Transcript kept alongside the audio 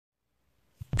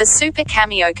The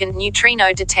Super-Kamiokande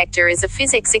neutrino detector is a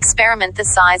physics experiment the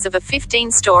size of a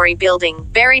 15-story building,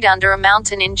 buried under a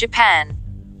mountain in Japan.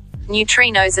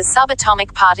 Neutrinos are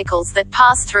subatomic particles that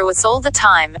pass through us all the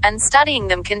time, and studying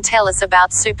them can tell us about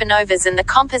supernovas and the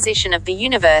composition of the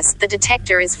universe. The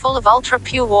detector is full of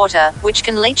ultra-pure water, which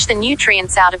can leach the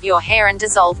nutrients out of your hair and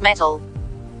dissolve metal.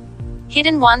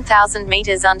 Hidden 1,000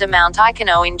 meters under Mount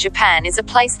Ikeno in Japan is a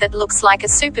place that looks like a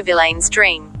supervillain's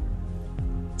dream.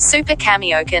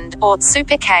 Super-Kamiokande, or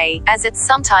Super-K, as it's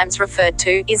sometimes referred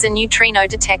to, is a neutrino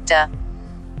detector.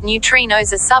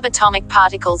 Neutrinos are subatomic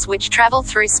particles which travel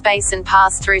through space and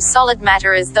pass through solid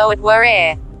matter as though it were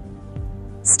air.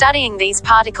 Studying these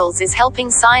particles is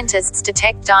helping scientists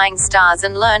detect dying stars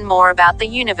and learn more about the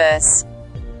universe.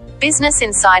 Business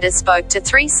Insider spoke to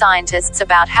 3 scientists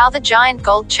about how the giant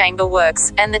gold chamber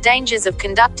works, and the dangers of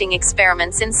conducting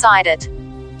experiments inside it.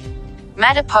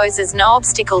 Matter poses no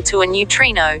obstacle to a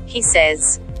neutrino, he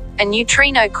says. A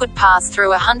neutrino could pass through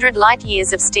 100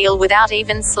 light-years of steel without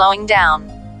even slowing down.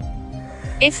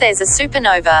 If there's a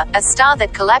supernova, a star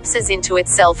that collapses into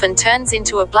itself and turns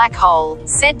into a black hole,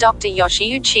 said Dr.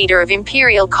 Yoshi Uchida of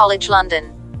Imperial College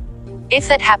London. If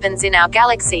that happens in our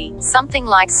galaxy, something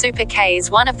like Super-K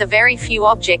is one of the very few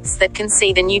objects that can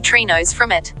see the neutrinos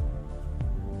from it.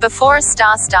 Before a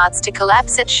star starts to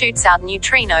collapse, it shoots out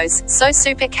neutrinos, so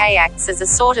Super-K acts as a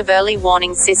sort of early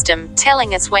warning system,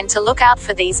 telling us when to look out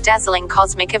for these dazzling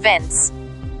cosmic events.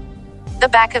 The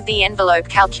back of the envelope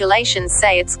calculations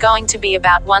say it's going to be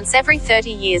about once every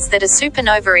 30 years that a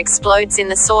supernova explodes in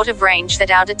the sort of range that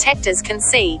our detectors can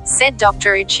see, said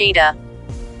Dr. Uchida.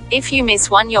 If you miss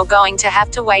one, you're going to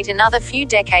have to wait another few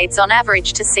decades on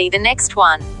average to see the next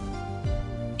one.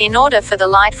 In order for the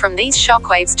light from these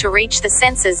shockwaves to reach the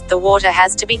sensors, the water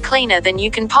has to be cleaner than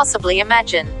you can possibly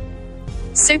imagine.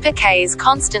 Super-K is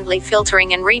constantly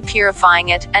filtering and repurifying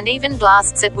it, and even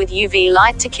blasts it with UV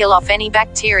light to kill off any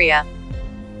bacteria.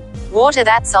 Water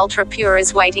that's ultra-pure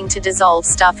is waiting to dissolve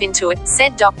stuff into it,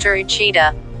 said Dr.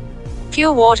 Uchida.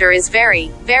 Pure water is very,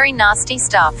 very nasty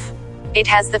stuff. It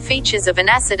has the features of an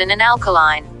acid and an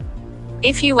alkaline.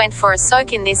 If you went for a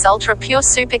soak in this ultra-pure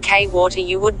Super-K water,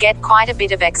 you would get quite a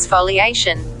bit of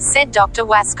exfoliation, said Dr.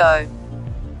 Wasco.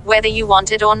 Whether you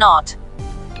want it or not.